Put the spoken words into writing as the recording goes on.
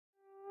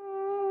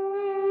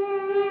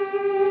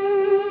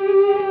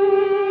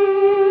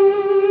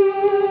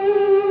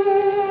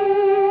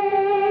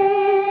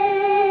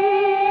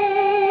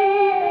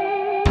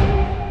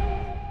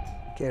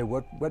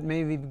what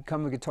made me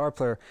become a guitar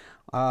player?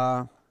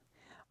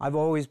 I've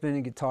always been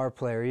a guitar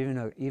player,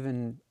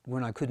 even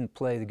when I couldn't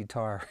play the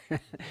guitar.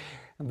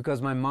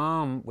 Because my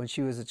mom, when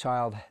she was a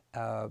child,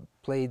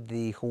 played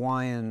the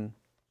Hawaiian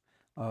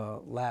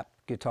lap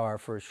guitar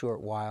for a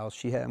short while.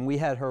 And we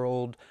had her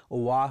old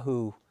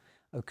Oahu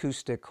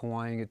acoustic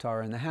Hawaiian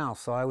guitar in the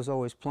house, so I was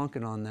always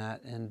plunking on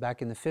that. And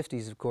back in the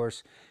 50s, of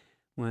course,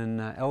 when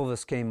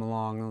Elvis came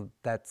along,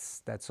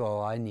 that's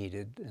all I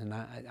needed. And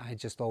I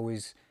just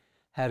always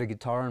had a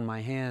guitar in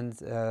my hand.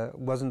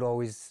 Wasn't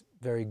always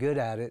very good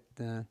at it,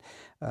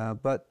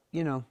 but,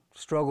 you know,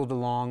 struggled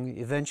along.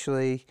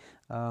 Eventually,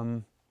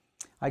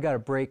 I got a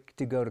break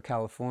to go to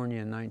California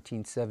in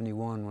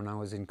 1971 when I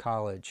was in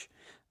college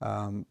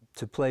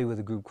to play with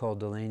a group called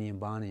Delaney and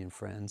Bonnie and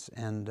Friends.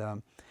 And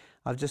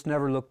I've just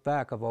never looked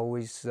back. I've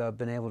always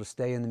been able to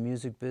stay in the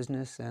music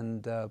business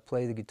and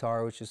play the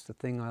guitar, which is the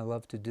thing I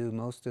love to do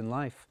most in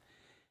life.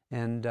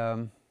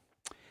 And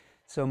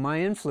so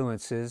my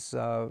influences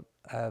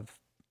have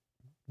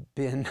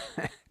been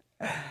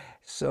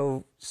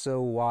so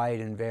wide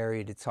and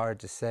varied, it's hard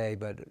to say,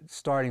 but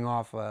starting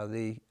off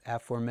the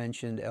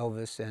aforementioned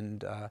Elvis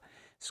and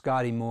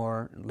Scotty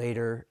Moore,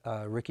 later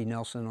Ricky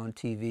Nelson on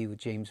TV with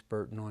James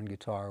Burton on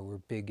guitar were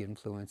big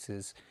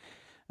influences.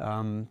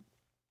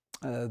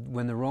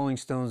 When the Rolling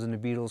Stones and the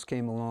Beatles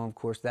came along, of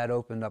course, that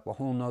opened up a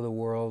whole nother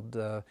world.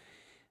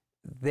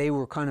 They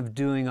were kind of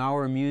doing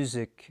our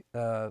music,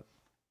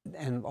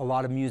 and a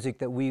lot of music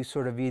that we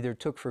sort of either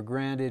took for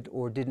granted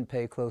or didn't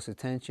pay close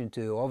attention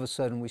to. All of a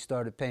sudden, we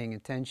started paying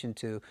attention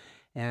to,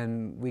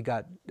 and we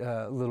got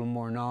a little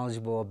more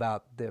knowledgeable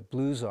about the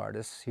blues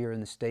artists here in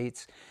the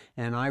States,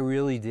 and I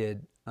really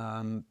did.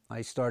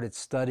 I started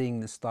studying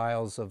the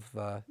styles of,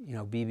 you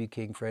know, B.B.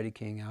 King, Freddie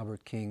King,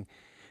 Albert King,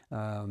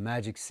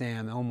 Magic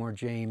Sam, Elmore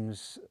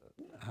James,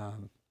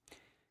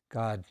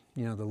 God,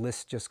 you know, the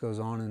list just goes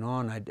on and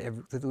on.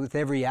 With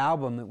every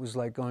album, it was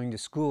like going to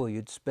school.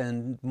 You'd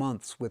spend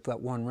months with that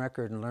one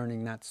record and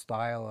learning that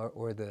style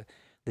or the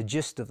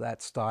gist of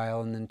that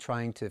style, and then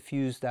trying to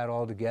fuse that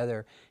all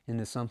together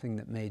into something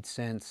that made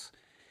sense.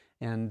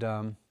 And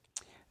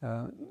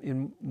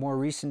in more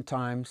recent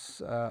times,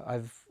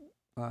 I've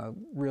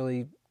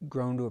really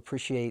grown to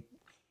appreciate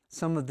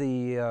some of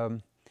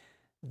the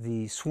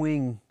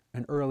swing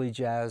and early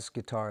jazz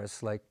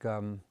guitarists, like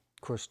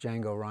of course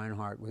Django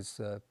Reinhardt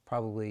was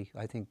probably,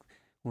 I think,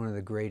 one of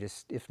the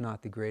greatest, if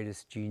not the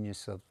greatest,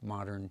 genius of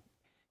modern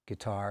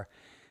guitar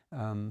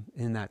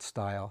in that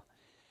style.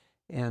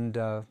 And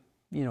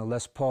you know,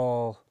 Les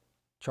Paul,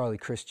 Charlie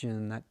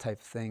Christian, that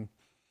type of thing.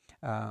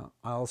 I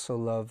also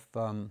love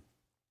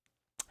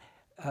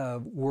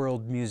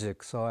world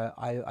music, so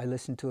I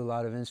listen to a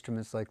lot of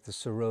instruments like the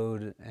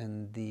sarod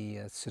and the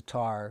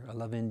sitar. I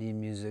love Indian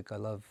music. I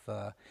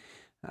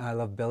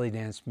love belly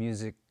dance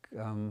music.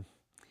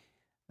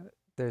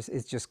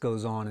 It just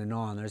goes on and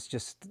on.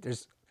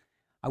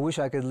 I wish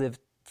I could live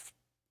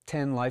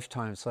 10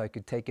 lifetimes so I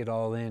could take it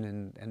all in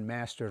and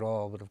master it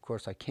all, but of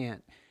course I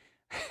can't.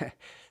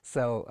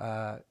 So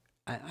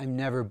I'm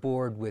never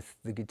bored with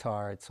the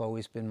guitar. It's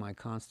always been my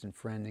constant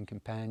friend and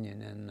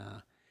companion, and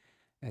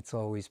it's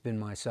always been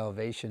my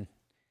salvation.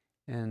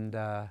 And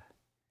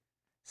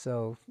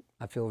so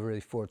I feel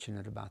really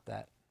fortunate about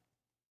that.